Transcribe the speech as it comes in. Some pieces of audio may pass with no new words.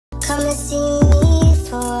come and see me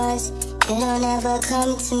for once. You don't ever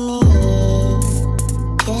come to me.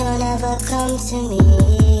 You don't ever come to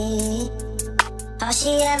me. All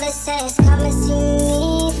she ever says, come and see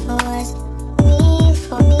me for once. Me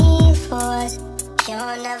for once. You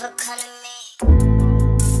don't ever come to me.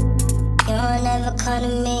 You don't ever come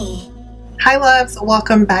to me. Hi loves,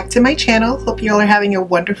 welcome back to my channel. Hope you all are having a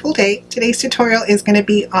wonderful day. Today's tutorial is going to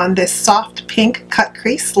be on this soft pink cut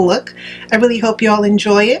crease look. I really hope you all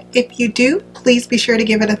enjoy it. If you do, please be sure to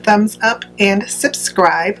give it a thumbs up and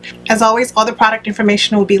subscribe. As always, all the product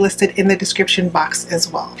information will be listed in the description box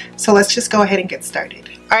as well. So let's just go ahead and get started.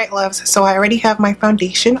 Alright loves, so I already have my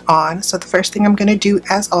foundation on, so the first thing I'm going to do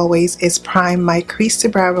as always is prime my crease to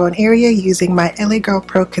brow bone area using my LA Girl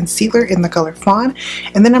Pro Concealer in the color Fawn,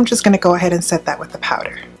 and then I'm just going to go ahead and set that with the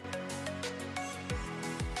powder.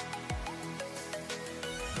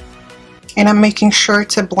 And I'm making sure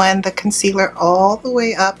to blend the concealer all the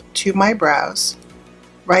way up to my brows,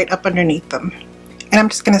 right up underneath them. And I'm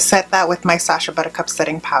just going to set that with my Sacha Buttercup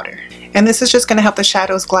setting powder. And this is just going to help the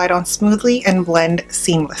shadows glide on smoothly and blend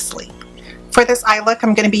seamlessly. For this eye look,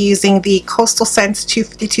 I'm going to be using the Coastal Scents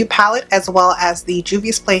 252 palette as well as the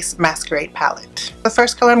Juvias Place Masquerade Palette. The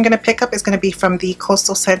first color I'm going to pick up is going to be from the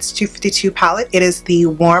Coastal Scents 252 palette. It is the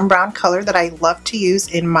warm brown color that I love to use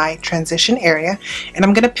in my transition area. And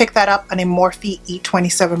I'm going to pick that up on a Morphe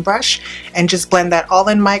E27 brush and just blend that all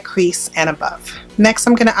in my crease and above. Next,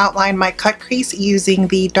 I'm going to outline my cut crease using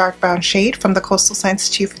the dark brown shade from the Coastal Scents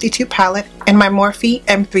 252 palette and my Morphe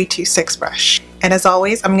M326 brush. And as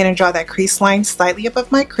always, I'm going to draw that crease line slightly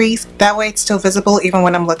above my crease. That way it's still visible even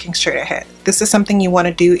when I'm looking straight ahead. This is something you want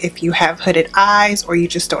to do if you have hooded eyes or you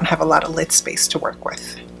just don't have a lot of lid space to work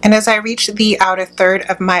with. And as I reach the outer third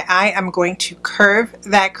of my eye, I'm going to curve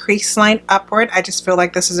that crease line upward. I just feel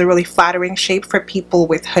like this is a really flattering shape for people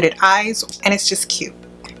with hooded eyes, and it's just cute.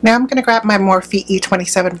 Now I'm going to grab my Morphe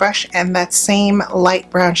E27 brush and that same light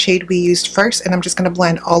brown shade we used first, and I'm just going to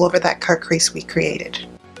blend all over that cut crease we created.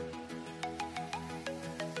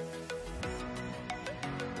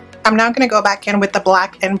 I'm now going to go back in with the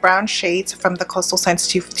black and brown shades from the Coastal Scents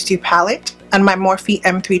 252 palette on my Morphe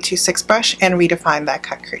M326 brush and redefine that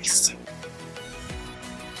cut crease.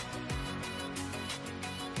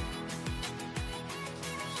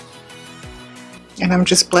 And I'm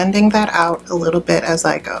just blending that out a little bit as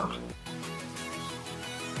I go,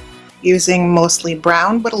 using mostly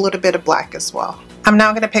brown but a little bit of black as well. I'm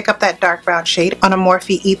now going to pick up that dark brown shade on a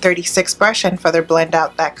Morphe E36 brush and further blend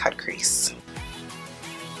out that cut crease.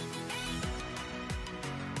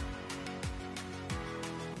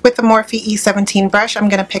 With the Morphe E17 brush, I'm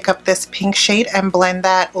going to pick up this pink shade and blend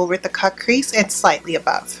that over the cut crease and slightly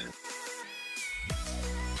above.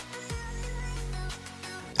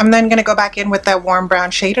 I'm then going to go back in with that warm brown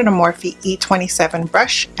shade on a Morphe E27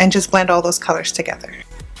 brush and just blend all those colors together.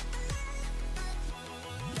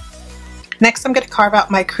 Next, I'm going to carve out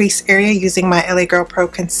my crease area using my LA Girl Pro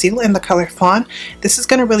Concealer in the color Fawn. This is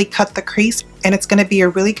going to really cut the crease and it's going to be a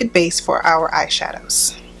really good base for our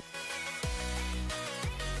eyeshadows.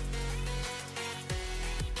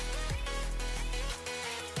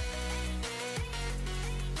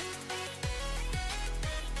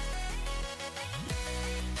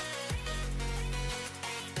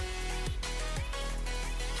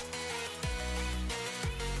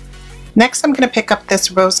 Next, I'm going to pick up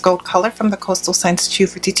this rose gold color from the Coastal Scents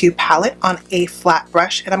 252 palette on a flat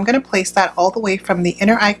brush, and I'm going to place that all the way from the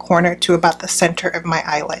inner eye corner to about the center of my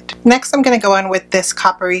eyelid. Next, I'm going to go in with this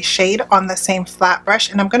coppery shade on the same flat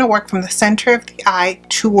brush, and I'm going to work from the center of the eye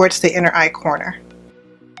towards the inner eye corner.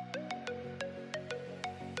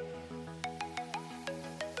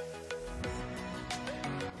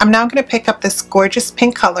 I'm now going to pick up this gorgeous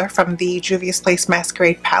pink color from the Juvias Place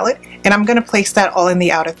Masquerade Palette, and I'm going to place that all in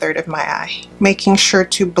the outer third of my eye, making sure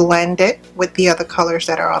to blend it with the other colors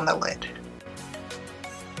that are on the lid.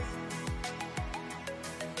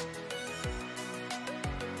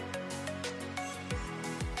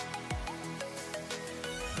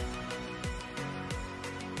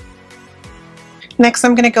 Next,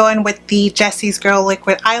 I'm going to go in with the Jessie's Girl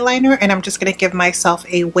Liquid Eyeliner, and I'm just going to give myself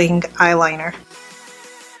a winged eyeliner.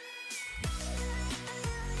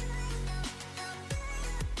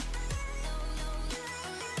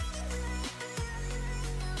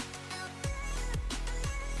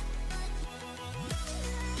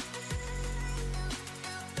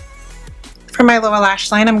 For my lower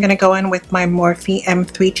lash line, I'm going to go in with my Morphe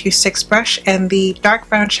M326 brush and the dark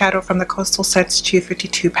brown shadow from the Coastal Scents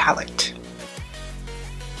 252 palette.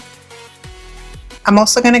 I'm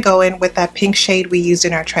also going to go in with that pink shade we used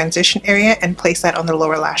in our transition area and place that on the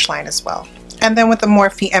lower lash line as well. And then with the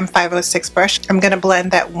Morphe M506 brush, I'm going to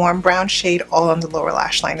blend that warm brown shade all on the lower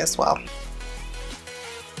lash line as well.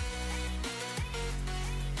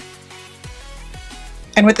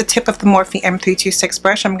 And with the tip of the Morphe M326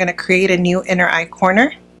 brush, I'm going to create a new inner eye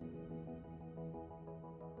corner.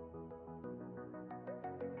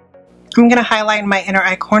 I'm going to highlight my inner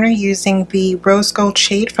eye corner using the rose gold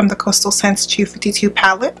shade from the Coastal Scents 252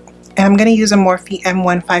 palette. And I'm going to use a Morphe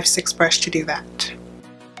M156 brush to do that.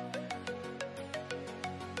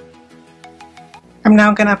 I'm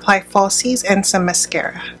now going to apply falsies and some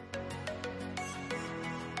mascara.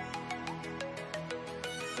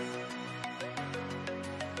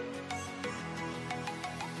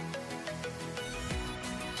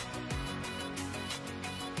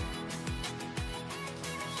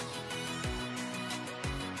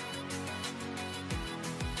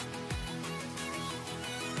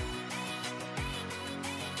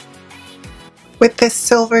 With this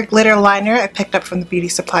silver glitter liner I picked up from the beauty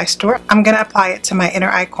supply store, I'm going to apply it to my inner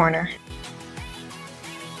eye corner.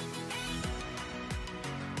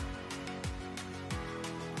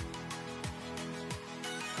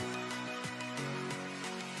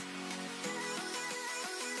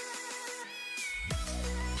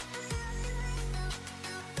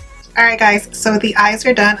 Alright guys, so the eyes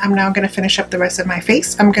are done. I'm now going to finish up the rest of my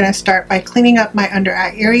face. I'm going to start by cleaning up my under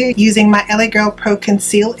eye area using my LA Girl Pro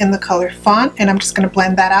Conceal in the color Fawn, and I'm just going to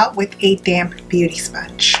blend that out with a damp beauty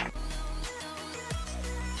sponge.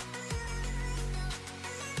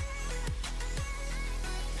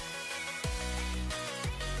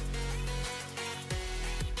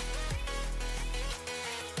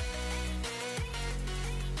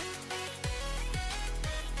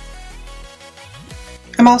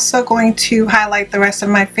 I'm also going to highlight the rest of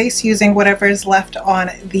my face using whatever is left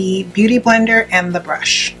on the Beauty Blender and the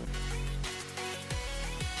brush.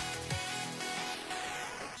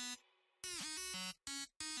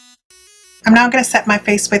 I'm now going to set my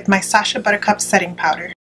face with my Sacha Buttercup setting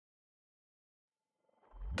powder.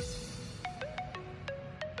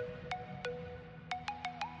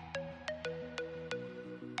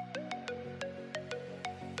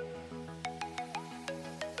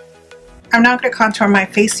 I'm now going to contour my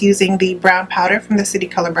face using the brown powder from the City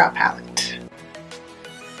Color Brow Palette.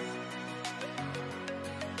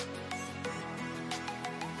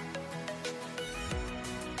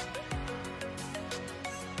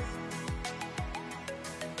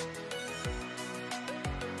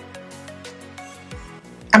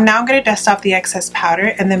 I'm now going to dust off the excess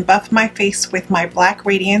powder and then buff my face with my Black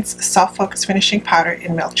Radiance Soft Focus Finishing Powder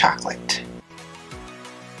in Milk Chocolate.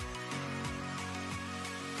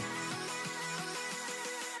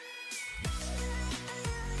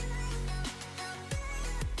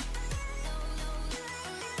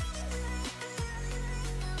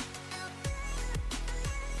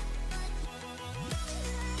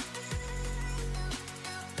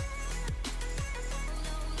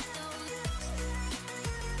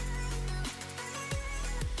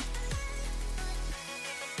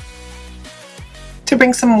 To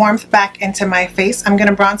bring some warmth back into my face, I'm going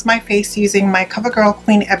to bronze my face using my CoverGirl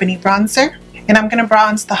Queen Ebony Bronzer, and I'm going to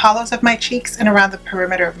bronze the hollows of my cheeks and around the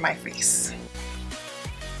perimeter of my face.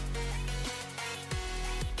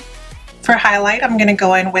 For highlight, I'm going to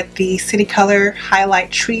go in with the City Color Highlight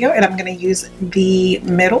Trio, and I'm going to use the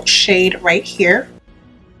middle shade right here.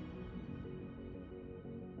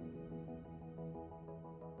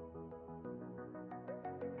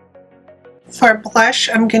 For blush,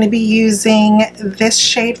 I'm going to be using this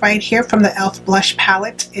shade right here from the e.l.f. Blush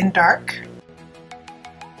Palette in dark.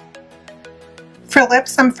 For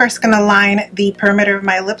lips, I'm first going to line the perimeter of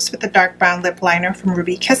my lips with the dark brown lip liner from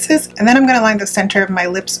Ruby Kisses, and then I'm going to line the center of my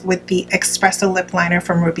lips with the Espresso lip liner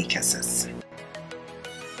from Ruby Kisses.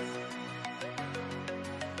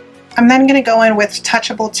 I'm then going to go in with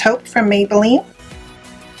Touchable Taupe from Maybelline.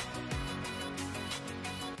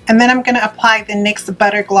 And then I'm going to apply the NYX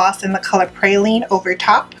Butter Gloss in the color Praline over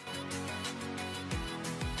top.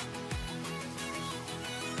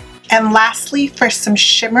 And lastly, for some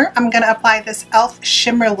shimmer, I'm going to apply this e.l.f.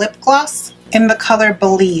 Shimmer Lip Gloss in the color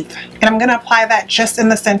Believe. And I'm going to apply that just in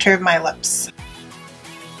the center of my lips.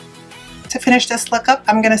 To finish this look up,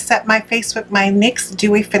 I'm going to set my face with my NYX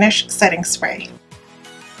Dewy Finish Setting Spray.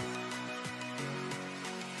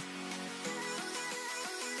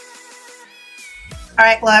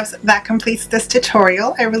 Alright loves, that completes this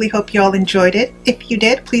tutorial. I really hope you all enjoyed it. If you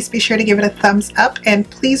did, please be sure to give it a thumbs up, and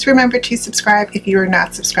please remember to subscribe if you are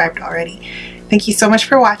not subscribed already. Thank you so much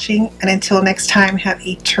for watching, and until next time, have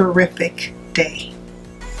a terrific day.